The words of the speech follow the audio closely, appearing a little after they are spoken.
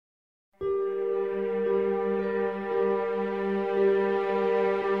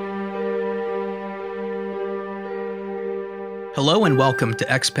Hello and welcome to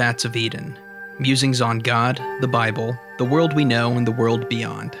Expats of Eden, musings on God, the Bible, the world we know, and the world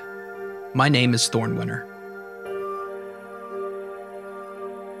beyond. My name is Thornwinter.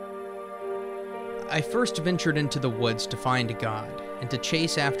 I first ventured into the woods to find God and to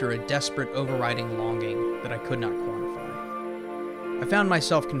chase after a desperate, overriding longing that I could not quantify. I found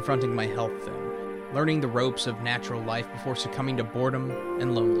myself confronting my health then, learning the ropes of natural life before succumbing to boredom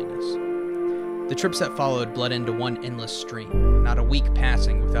and loneliness. The trips that followed bled into one endless stream, not a week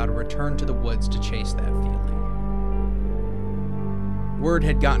passing without a return to the woods to chase that feeling. Word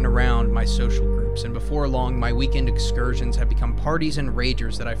had gotten around my social groups, and before long my weekend excursions had become parties and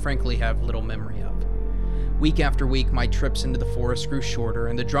ragers that I frankly have little memory of. Week after week, my trips into the forest grew shorter,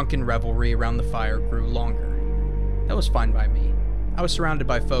 and the drunken revelry around the fire grew longer. That was fine by me. I was surrounded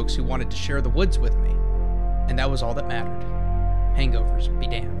by folks who wanted to share the woods with me, and that was all that mattered. Hangovers be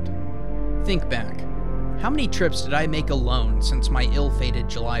damned. Think back. How many trips did I make alone since my ill-fated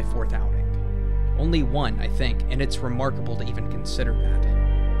July 4th outing? Only one, I think, and it's remarkable to even consider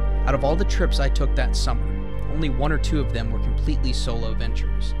that. Out of all the trips I took that summer, only one or two of them were completely solo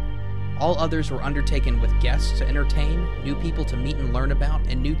ventures. All others were undertaken with guests to entertain, new people to meet and learn about,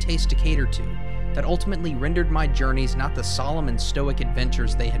 and new tastes to cater to, that ultimately rendered my journeys not the solemn and stoic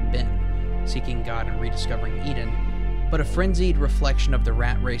adventures they had been, seeking God and rediscovering Eden, but a frenzied reflection of the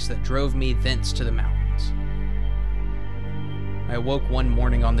rat race that drove me thence to the mountains. I awoke one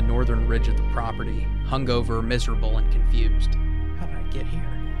morning on the northern ridge of the property, hungover, miserable, and confused. How did I get here?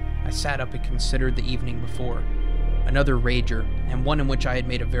 I sat up and considered the evening before. Another rager, and one in which I had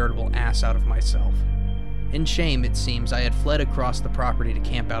made a veritable ass out of myself. In shame, it seems, I had fled across the property to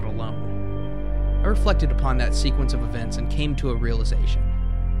camp out alone. I reflected upon that sequence of events and came to a realization.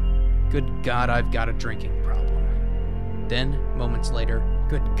 Good God, I've got a drinking problem. Then, moments later,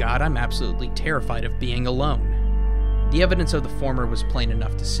 good God, I'm absolutely terrified of being alone. The evidence of the former was plain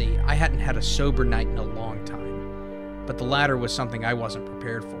enough to see. I hadn't had a sober night in a long time. But the latter was something I wasn't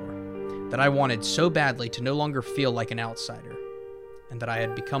prepared for. That I wanted so badly to no longer feel like an outsider. And that I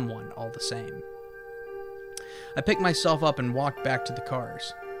had become one all the same. I picked myself up and walked back to the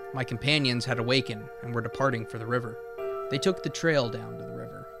cars. My companions had awakened and were departing for the river. They took the trail down to the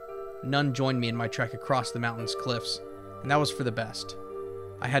river. None joined me in my trek across the mountain's cliffs. And that was for the best.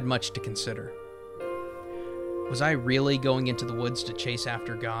 I had much to consider. Was I really going into the woods to chase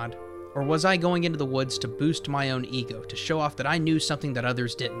after God? Or was I going into the woods to boost my own ego, to show off that I knew something that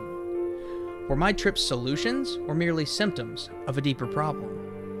others didn't? Were my trips solutions, or merely symptoms of a deeper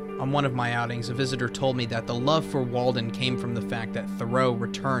problem? On one of my outings, a visitor told me that the love for Walden came from the fact that Thoreau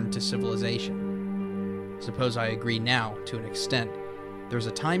returned to civilization. Suppose I agree now, to an extent. There's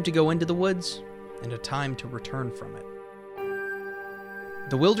a time to go into the woods, and a time to return from it.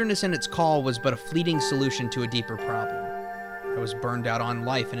 The wilderness and its call was but a fleeting solution to a deeper problem. I was burned out on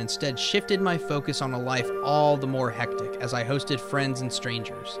life and instead shifted my focus on a life all the more hectic as I hosted friends and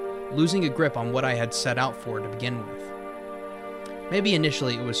strangers, losing a grip on what I had set out for to begin with. Maybe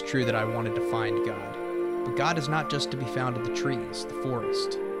initially it was true that I wanted to find God, but God is not just to be found in the trees, the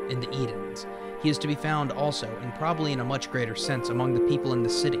forest, in the Edens. He is to be found also, and probably in a much greater sense, among the people in the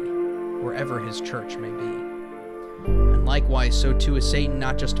city, wherever his church may be. And likewise, so too is Satan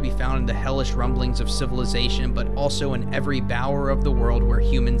not just to be found in the hellish rumblings of civilization, but also in every bower of the world where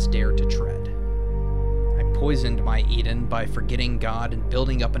humans dare to tread. I poisoned my Eden by forgetting God and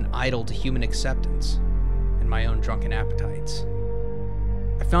building up an idol to human acceptance, and my own drunken appetites.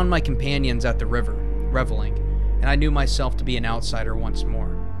 I found my companions at the river, reveling, and I knew myself to be an outsider once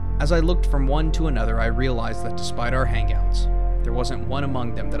more. As I looked from one to another, I realized that despite our hangouts, there wasn't one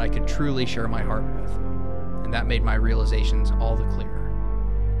among them that I could truly share my heart with. And that made my realizations all the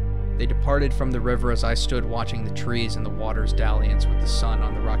clearer. They departed from the river as I stood watching the trees and the water's dalliance with the sun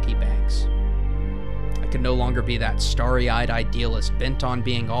on the rocky banks. I could no longer be that starry-eyed idealist bent on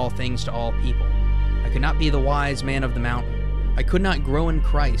being all things to all people. I could not be the wise man of the mountain. I could not grow in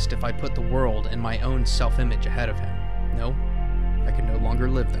Christ if I put the world and my own self-image ahead of him. No, I could no longer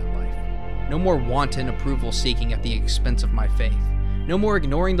live that life. No more wanton approval seeking at the expense of my faith. No more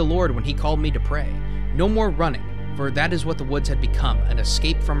ignoring the Lord when he called me to pray. No more running, for that is what the woods had become, an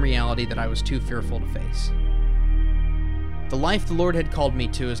escape from reality that I was too fearful to face. The life the Lord had called me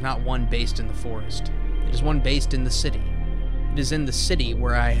to is not one based in the forest. It is one based in the city. It is in the city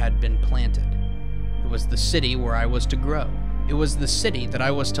where I had been planted. It was the city where I was to grow. It was the city that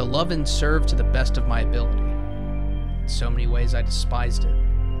I was to love and serve to the best of my ability. In so many ways I despised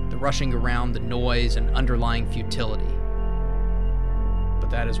it. The rushing around, the noise, and underlying futility. But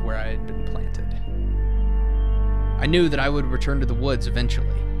that is where I had been planted. I knew that I would return to the woods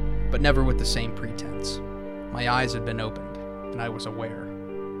eventually, but never with the same pretense. My eyes had been opened. and I was aware.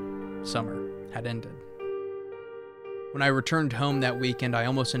 Summer had ended. When I returned home that weekend, I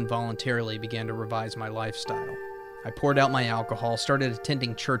almost involuntarily began to revise my lifestyle. I poured out my alcohol, started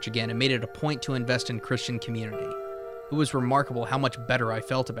attending church again, and made it a point to invest in Christian community. It was remarkable how much better I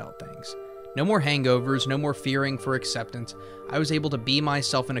felt about things. No more hangovers, no more fearing for acceptance. I was able to be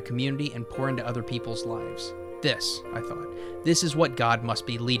myself in a community and pour into other people's lives. This, I thought, this is what God must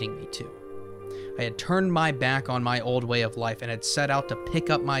be leading me to. I had turned my back on my old way of life and had set out to pick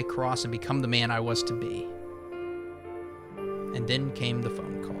up my cross and become the man I was to be. And then came the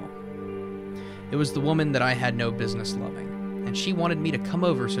phone call. It was the woman that I had no business loving, and she wanted me to come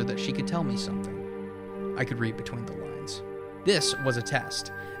over so that she could tell me something. I could read between the lines. This was a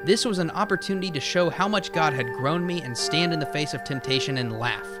test. This was an opportunity to show how much God had grown me and stand in the face of temptation and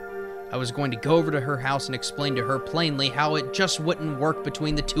laugh. I was going to go over to her house and explain to her plainly how it just wouldn't work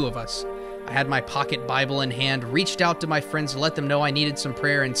between the two of us. I had my pocket Bible in hand, reached out to my friends to let them know I needed some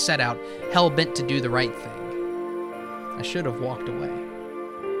prayer, and set out, hell-bent to do the right thing. I should have walked away.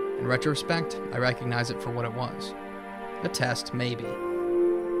 In retrospect, I recognize it for what it was. A test, maybe.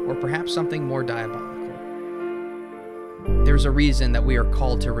 Or perhaps something more diabolical. There's a reason that we are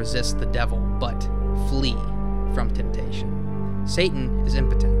called to resist the devil, but flee from temptation. Satan is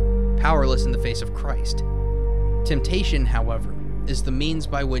impotent, powerless in the face of Christ. Temptation, however, is the means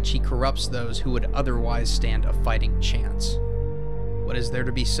by which he corrupts those who would otherwise stand a fighting chance. What is there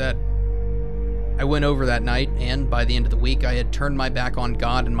to be said? I went over that night, and by the end of the week, I had turned my back on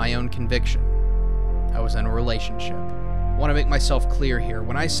God and my own conviction. I was in a relationship. I want to make myself clear here.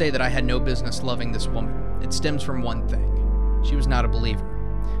 When I say that I had no business loving this woman, it stems from one thing. She was not a believer.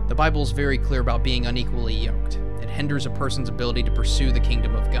 The Bible is very clear about being unequally yoked. It hinders a person's ability to pursue the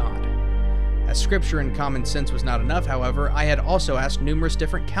kingdom of God. As scripture and common sense was not enough, however, I had also asked numerous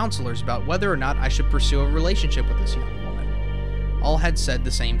different counselors about whether or not I should pursue a relationship with this young woman. All had said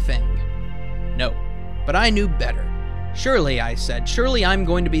the same thing. No, but I knew better. Surely, I said, surely I'm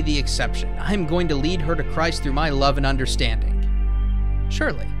going to be the exception. I'm going to lead her to Christ through my love and understanding.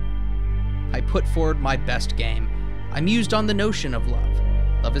 Surely. I put forward my best game. I mused on the notion of love.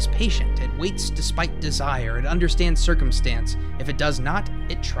 Love is patient. It waits despite desire. It understands circumstance. If it does not,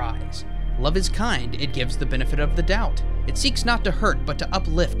 it tries. Love is kind. It gives the benefit of the doubt. It seeks not to hurt, but to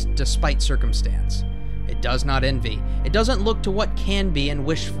uplift despite circumstance. It does not envy. It doesn't look to what can be and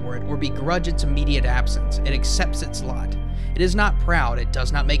wish for it, or begrudge its immediate absence. It accepts its lot. It is not proud. It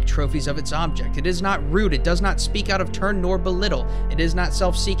does not make trophies of its object. It is not rude. It does not speak out of turn nor belittle. It is not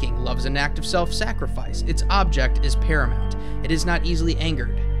self-seeking. Love is an act of self-sacrifice. Its object is paramount. It is not easily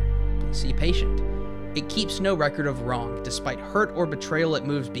angered. Please see patient. It keeps no record of wrong. Despite hurt or betrayal, it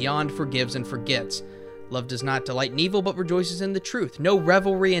moves beyond, forgives, and forgets. Love does not delight in evil, but rejoices in the truth. No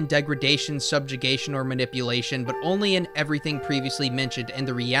revelry in degradation, subjugation, or manipulation, but only in everything previously mentioned and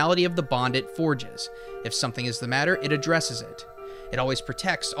the reality of the bond it forges. If something is the matter, it addresses it. It always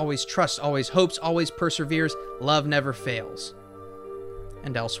protects, always trusts, always hopes, always perseveres. Love never fails.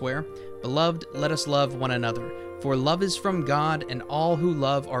 And elsewhere, beloved, let us love one another. For love is from God, and all who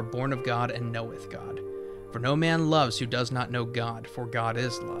love are born of God and knoweth God. For no man loves who does not know God, for God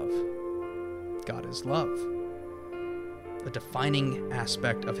is love. God is love, a defining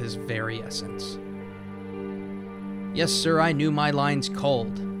aspect of his very essence. Yes, sir, I knew my lines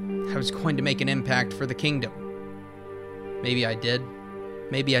cold. I was going to make an impact for the kingdom. Maybe I did,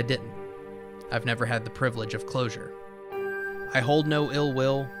 maybe I didn't. I've never had the privilege of closure. I hold no ill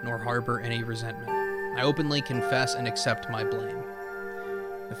will nor harbor any resentment. I openly confess and accept my blame.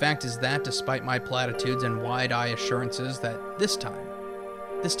 The fact is that, despite my platitudes and wide-eye assurances that this time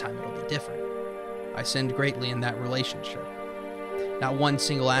it'll be different, I sinned greatly in that relationship. Not one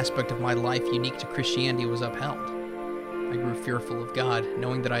single aspect of my life unique to Christianity was upheld. I grew fearful of God,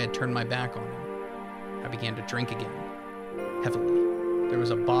 knowing that I had turned my back on him. I began to drink again, heavily. There was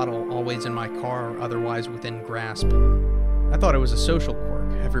a bottle always in my car or otherwise within grasp. I thought it was a social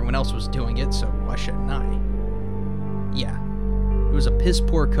quirk. Everyone else was doing it, so why shouldn't I? Yeah, it was a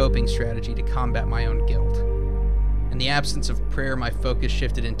piss-poor coping strategy to combat my own guilt. In the absence of prayer, my focus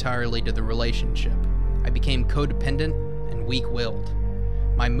shifted entirely to the relationship. I became codependent and weak-willed.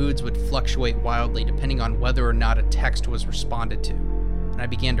 My moods would fluctuate wildly depending on whether or not a text was responded to, and I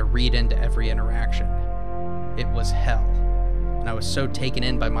began to read into every interaction. It was hell, and I was so taken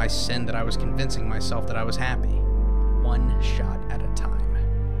in by my sin that I was convincing myself that I was happy, one shot at a time.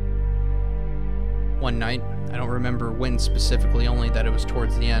 One night, I don't remember when specifically, only that it was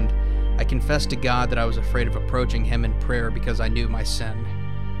towards the end, I confessed to God that I was afraid of approaching him in prayer because I knew my sin.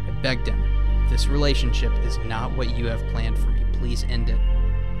 I begged him, "This relationship is not what you have planned for me. Please end it,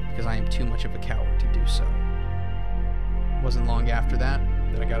 because I am too much of a coward to do so." It wasn't long after that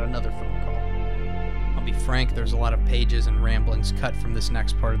I got another phone call. I'll be frank, there's a lot of pages and ramblings cut from this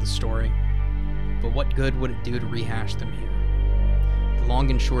next part of the story, but what good would it do to rehash them here? The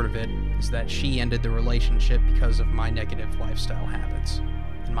long and short of it is that she ended the relationship because of my negative lifestyle habits,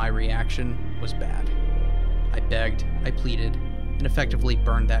 and my reaction was bad. I begged, I pleaded, and effectively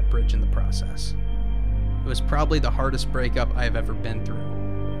burned that bridge in the process. It was probably the hardest breakup I have ever been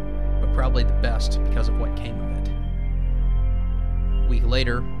through, but probably the best because of what came of it. A week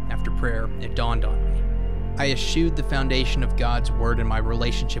later, after prayer, it dawned on me. I eschewed the foundation of God's word in my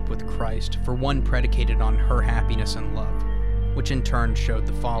relationship with Christ for one predicated on her happiness and love, which in turn showed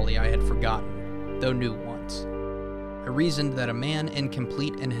the folly I had forgotten, though knew once. I reasoned that a man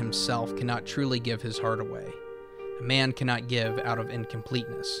incomplete in himself cannot truly give his heart away. A man cannot give out of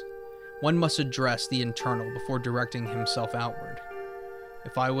incompleteness. One must address the internal before directing himself outward.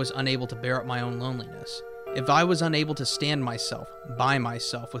 If I was unable to bear up my own loneliness, if I was unable to stand myself, by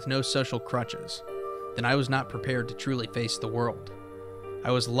myself, with no social crutches, then I was not prepared to truly face the world.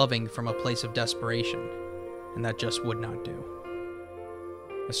 I was loving from a place of desperation, and that just would not do.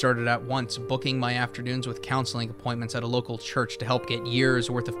 I started at once booking my afternoons with counseling appointments at a local church to help get years'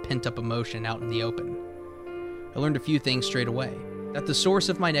 worth of pent-up emotion out in the open. I learned a few things straight away. That the source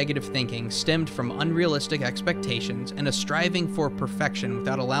of my negative thinking stemmed from unrealistic expectations and a striving for perfection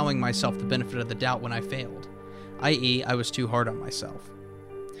without allowing myself the benefit of the doubt when I failed, i.e., I was too hard on myself.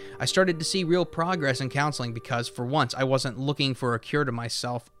 I started to see real progress in counseling because, for once, I wasn't looking for a cure to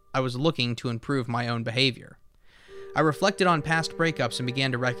myself, I was looking to improve my own behavior. I reflected on past breakups and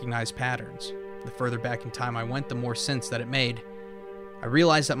began to recognize patterns. The further back in time I went, the more sense that it made. I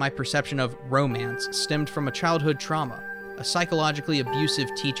realized that my perception of romance stemmed from a childhood trauma, a psychologically abusive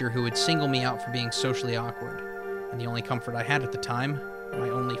teacher who would single me out for being socially awkward, and the only comfort I had at the time, my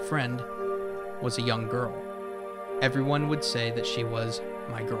only friend, was a young girl. Everyone would say that she was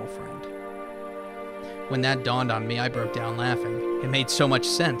my girlfriend. When that dawned on me, I broke down laughing. It made so much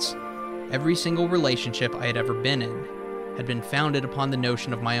sense. Every single relationship I had ever been in had been founded upon the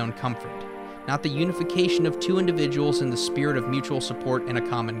notion of my own comfort, not the unification of two individuals in the spirit of mutual support and a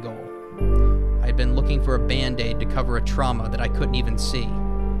common goal. I had been looking for a band-aid to cover a trauma that I couldn't even see.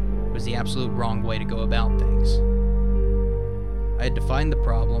 It was the absolute wrong way to go about things. I had defined the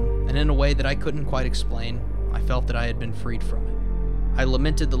problem, and in a way that I couldn't quite explain, I felt that I had been freed from it. I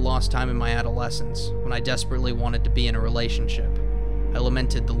lamented the lost time in my adolescence, when I desperately wanted to be in a relationship. I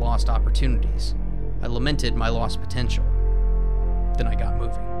lamented the lost opportunities. I lamented my lost potential. Then I got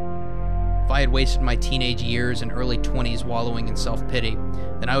moving. If I had wasted my teenage years and early 20s wallowing in self-pity,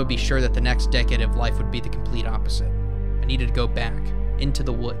 then I would be sure that the next decade of life would be the complete opposite. I needed to go back, into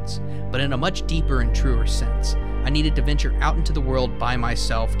the woods, but in a much deeper and truer sense. I needed to venture out into the world by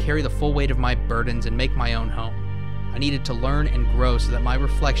myself, carry the full weight of my burdens, and make my own home. I needed to learn and grow so that my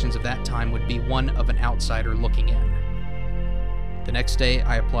reflections of that time would be one of an outsider looking in. The next day,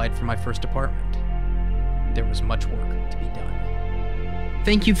 I applied for my first apartment. There was much work to be done.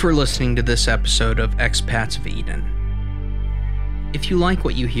 Thank you for listening to this episode of Expats of Eden. If you like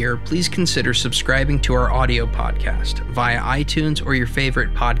what you hear, please consider subscribing to our audio podcast via iTunes or your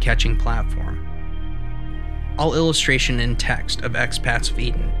favorite podcatching platform. All illustration and text of Expats of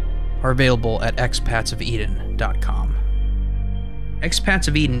Eden are available at expatsofeden.com. Expats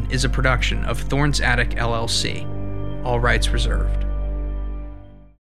of Eden is a production of Thorns Attic LLC. All rights reserved.